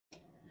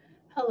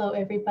Hello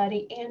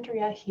everybody,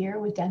 Andrea here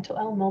with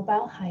Dentalelle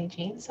Mobile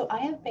Hygiene. So I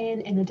have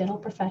been in the dental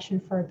profession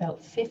for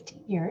about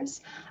 15 years.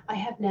 I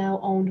have now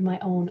owned my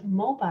own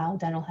mobile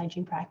dental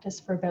hygiene practice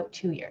for about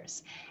 2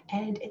 years.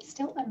 And it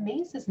still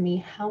amazes me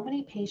how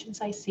many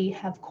patients I see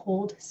have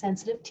cold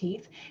sensitive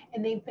teeth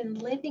and they've been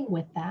living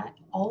with that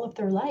all of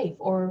their life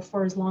or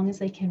for as long as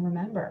they can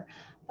remember.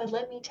 But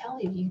let me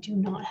tell you, you do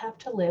not have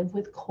to live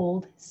with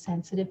cold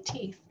sensitive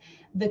teeth.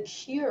 The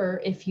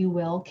cure, if you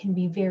will, can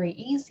be very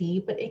easy,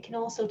 but it can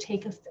also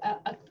take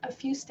a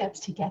few steps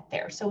to get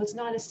there. So it's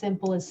not as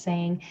simple as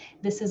saying,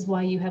 this is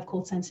why you have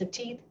cold sensitive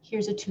teeth.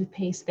 Here's a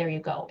toothpaste. There you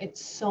go.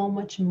 It's so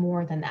much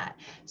more than that.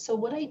 So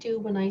what I do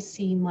when I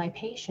see my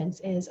patients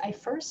is I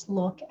first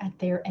look at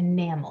their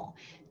enamel.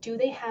 Do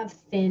they have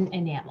thin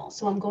enamel?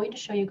 So I'm going to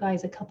show you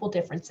guys a couple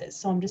differences.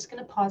 So I'm just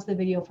going to pause the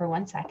video for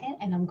 1 second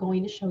and I'm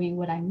going to show you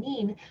what I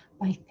mean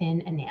by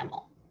thin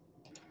enamel.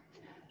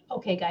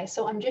 Okay guys,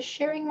 so I'm just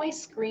sharing my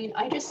screen.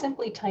 I just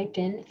simply typed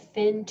in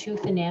thin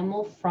tooth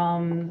enamel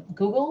from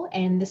Google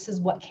and this is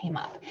what came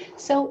up.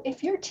 So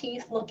if your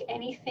teeth look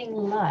anything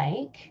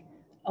like,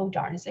 oh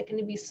darn, is it going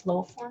to be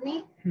slow for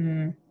me?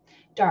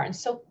 Darn.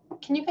 So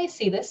can you guys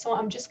see this? So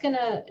I'm just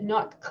gonna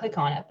not click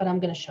on it, but I'm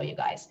gonna show you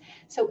guys.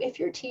 So if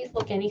your teeth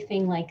look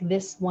anything like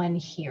this one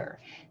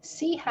here,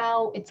 see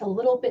how it's a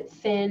little bit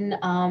thin.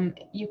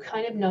 You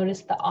kind of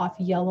notice the off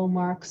yellow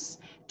marks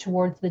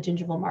towards the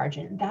gingival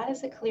margin. That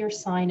is a clear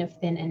sign of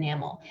thin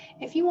enamel.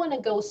 If you want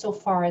to go so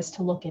far as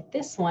to look at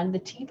this one, the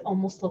teeth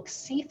almost look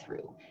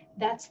see-through.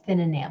 That's thin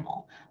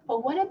enamel.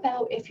 But what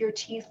about if your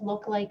teeth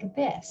look like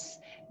this?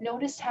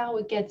 Notice how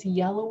it gets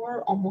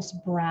yellower,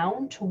 almost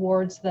brown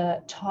towards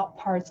the top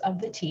parts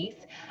of the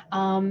teeth,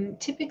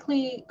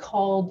 typically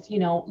called,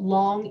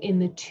 long in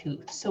the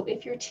tooth. So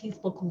if your teeth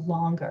look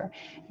longer,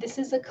 this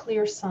is a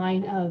clear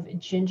sign of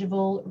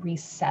gingival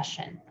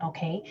recession,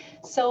 okay?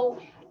 So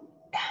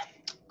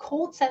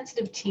cold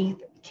sensitive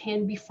teeth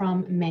can be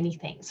from many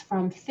things,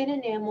 from thin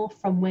enamel,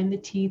 from when the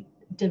teeth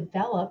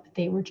developed,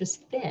 they were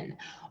just thin,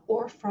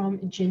 or from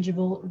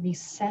gingival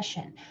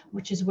recession,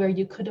 which is where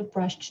you could have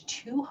brushed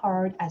too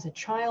hard as a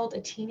child,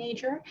 a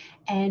teenager,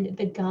 and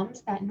the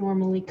gums that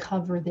normally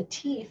cover the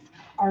teeth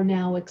are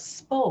now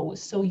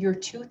exposed. So your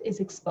tooth is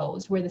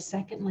exposed where the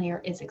second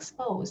layer is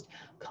exposed,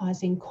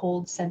 causing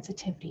cold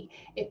sensitivity.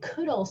 It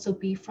could also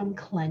be from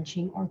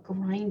clenching or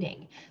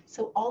grinding.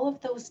 So all of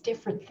those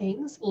different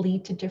things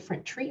lead to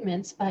different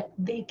treatments, but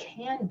they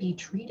can be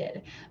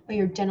treated. But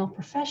your dental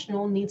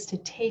professional needs to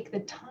take the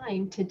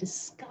time to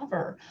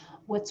discover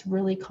what's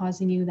really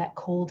causing you that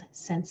cold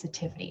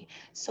sensitivity.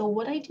 So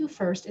what I do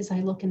first is I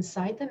look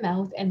inside the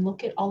mouth and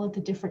look at all of the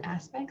different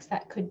aspects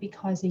that could be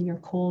causing your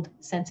cold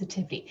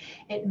sensitivity.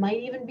 It might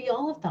even be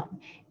all of them.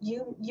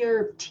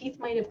 Your teeth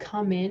might have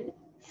come in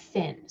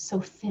thin, so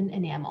thin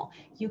enamel.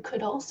 You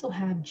could also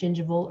have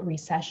gingival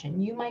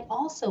recession. You might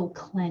also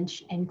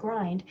clench and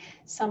grind.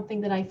 Something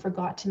that I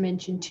forgot to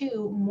mention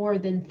too, more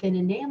than thin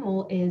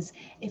enamel, is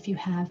if you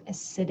have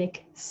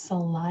acidic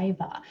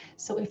saliva.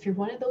 So if you're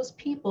one of those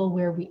people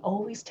where we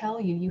always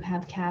tell you you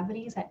have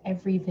cavities at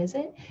every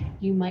visit,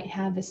 you might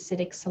have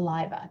acidic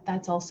saliva.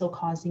 That's also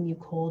causing you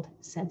cold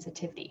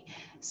sensitivity.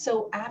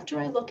 So after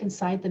I look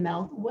inside the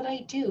mouth, what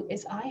I do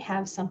is I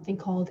have something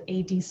called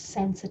a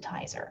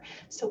desensitizer.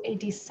 So a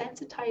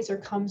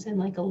desensitizer comes in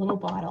like a little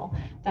bottle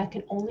that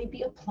can only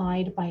be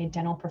applied by a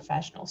dental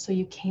professional. So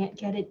you can't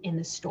get it in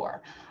the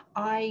store.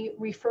 I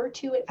refer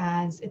to it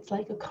as it's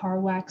like a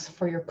car wax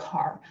for your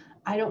car.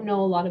 I don't know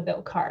a lot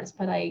about cars,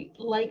 but I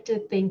like to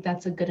think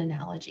that's a good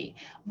analogy,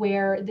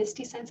 where this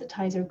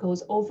desensitizer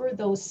goes over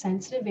those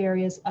sensitive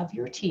areas of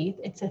your teeth.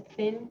 It's a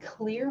thin,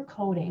 clear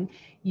coating.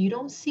 You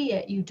don't see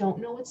it, you don't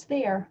know it's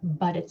there,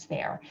 but it's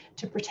there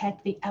to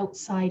protect the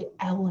outside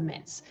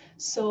elements.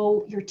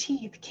 So your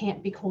teeth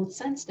can't be cold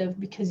sensitive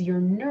because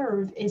your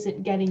nerve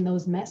isn't getting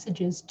those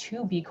messages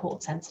to be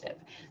cold sensitive.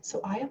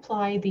 So I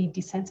apply the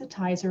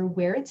desensitizer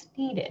where it's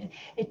needed.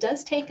 It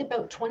does take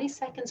about 20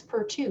 seconds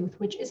per tooth,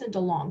 which isn't a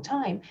long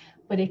time,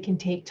 but it can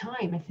take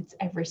time if it's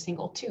every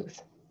single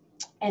tooth.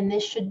 And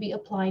this should be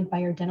applied by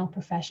your dental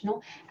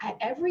professional at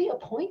every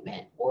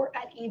appointment or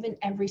at even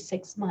every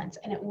 6 months.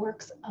 And it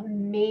works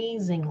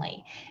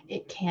amazingly.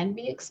 It can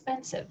be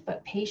expensive,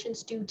 but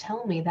patients do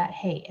tell me that,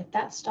 hey, if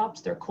that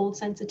stops their cold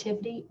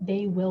sensitivity,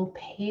 they will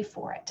pay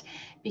for it.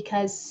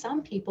 Because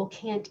some people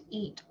can't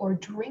eat or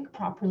drink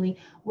properly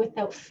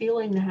without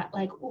feeling that,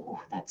 like, oh,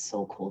 that's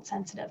so cold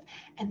sensitive.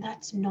 And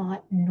that's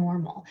not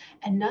normal.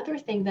 Another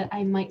thing that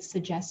I might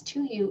suggest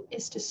to you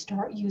is to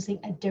start using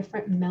a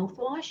different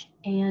mouthwash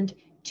and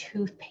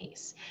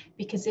toothpaste.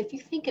 Because if you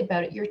think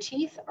about it, your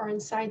teeth are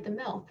inside the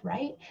mouth,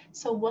 right?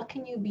 So what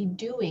can you be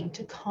doing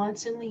to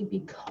constantly be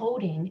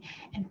coating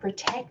and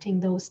protecting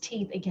those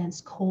teeth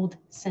against cold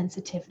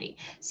sensitivity?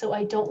 So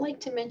I don't like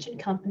to mention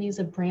companies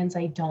of brands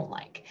I don't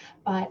like,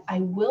 but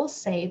I will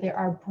say there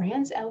are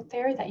brands out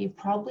there that you've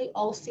probably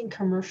all seen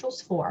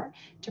commercials for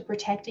to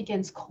protect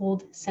against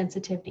cold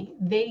sensitivity.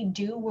 They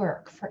do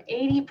work for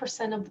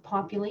 80% of the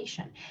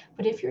population.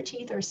 But if your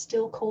teeth are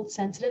still cold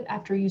sensitive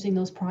after using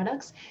those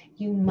products,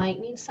 you you might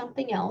need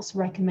something else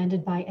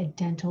recommended by a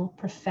dental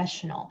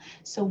professional.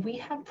 So we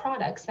have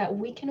products that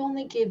we can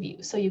only give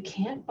you, so you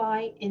can't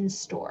buy in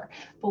store,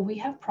 but we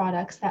have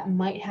products that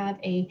might have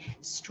a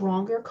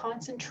stronger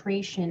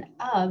concentration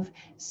of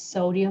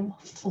sodium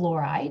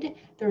fluoride.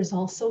 There's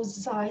also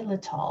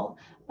xylitol,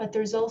 but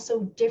there's also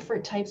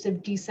different types of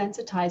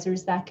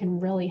desensitizers that can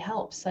really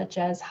help, such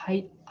as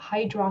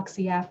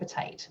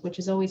hydroxyapatite, which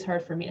is always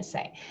hard for me to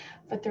say.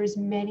 But there's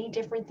many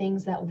different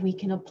things that we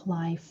can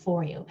apply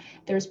for you.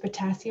 There's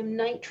potassium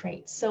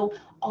nitrate. So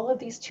all of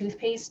these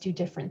toothpastes do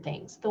different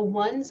things. The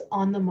ones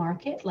on the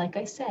market, like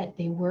I said,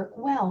 they work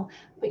well,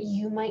 but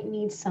you might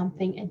need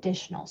something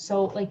additional.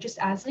 So like just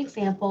as an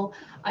example,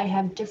 I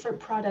have different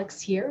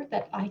products here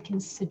that I can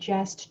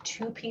suggest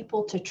to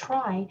people to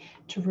try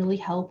to really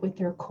help with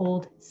their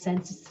cold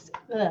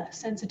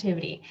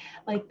sensitivity.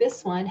 Like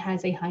this one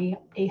has a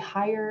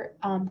higher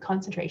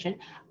concentration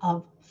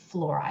of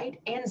fluoride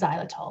and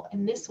xylitol,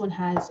 and this one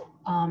has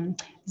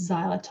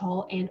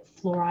xylitol and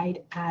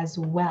fluoride as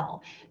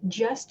well.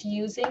 Just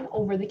using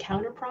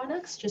over-the-counter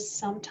products just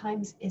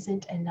sometimes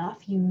isn't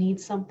enough. You need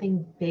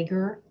something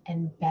bigger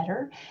and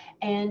better,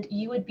 and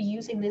you would be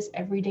using this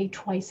every day,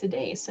 twice a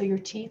day, so your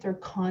teeth are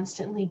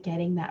constantly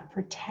getting that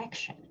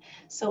protection.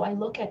 So I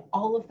look at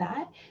all of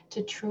that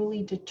to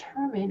truly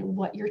determine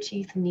what your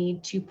teeth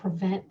need to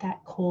prevent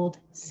that cold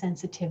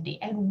sensitivity.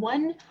 And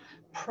one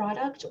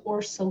product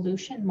or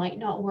solution might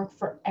not work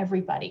for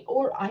everybody,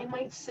 or I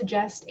might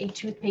suggest a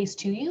toothpaste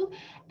to you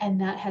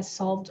and that has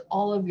solved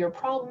all of your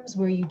problems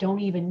where you don't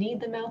even need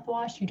the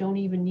mouthwash, you don't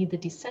even need the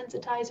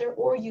desensitizer,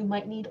 or you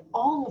might need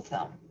all of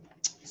them.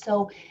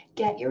 So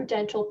get your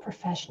dental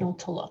professional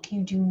to look.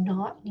 You do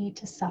not need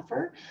to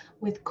suffer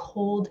with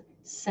cold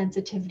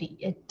sensitivity.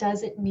 It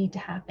doesn't need to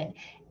happen.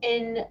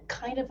 In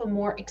kind of a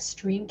more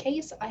extreme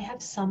case, I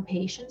have some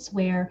patients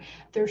where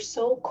they're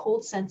so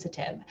cold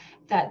sensitive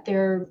that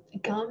their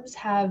gums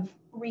have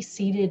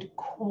receded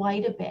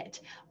quite a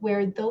bit,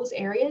 where those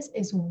areas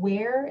is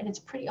where, and it's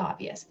pretty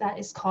obvious, that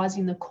is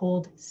causing the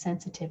cold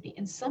sensitivity.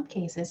 In some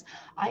cases,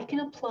 I can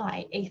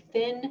apply a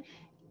thin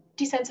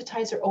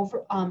desensitizer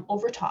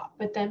over top,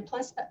 but then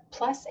plus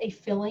a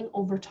filling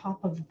over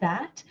top of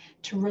that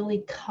to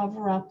really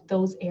cover up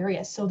those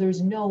areas, so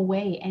there's no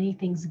way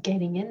anything's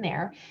getting in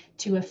there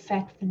to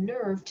affect the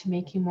nerve to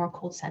make you more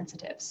cold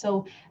sensitive.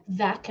 So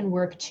that can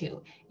work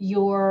too.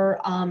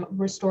 Your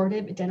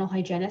restorative dental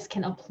hygienist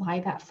can apply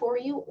that for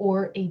you,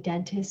 or a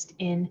dentist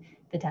in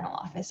the dental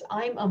office.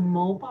 I'm a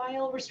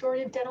mobile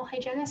restorative dental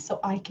hygienist, so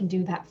I can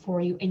do that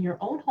for you in your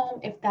own home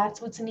if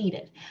that's what's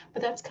needed.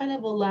 But that's kind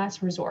of a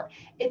last resort.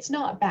 It's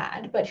not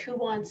bad, but who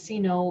wants,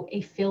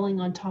 a filling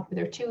on top of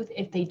their tooth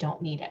if they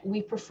don't need it?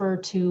 We prefer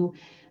to,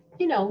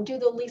 do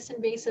the least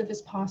invasive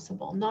as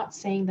possible. Not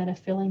saying that a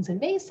filling's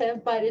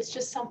invasive, but it's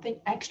just something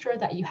extra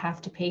that you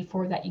have to pay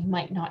for that you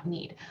might not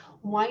need.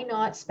 Why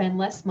not spend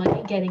less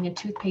money getting a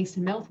toothpaste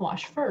and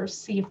mouthwash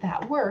first, see if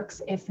that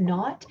works. If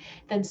not,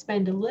 then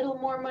spend a little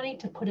more money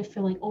to put a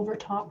filling over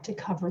top to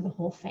cover the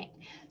whole thing.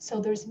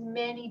 So there's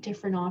many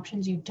different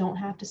options. You don't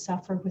have to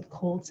suffer with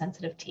cold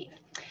sensitive teeth.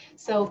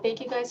 So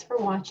thank you guys for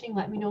watching.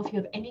 Let me know if you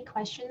have any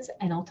questions,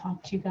 and I'll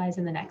talk to you guys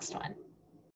in the next one.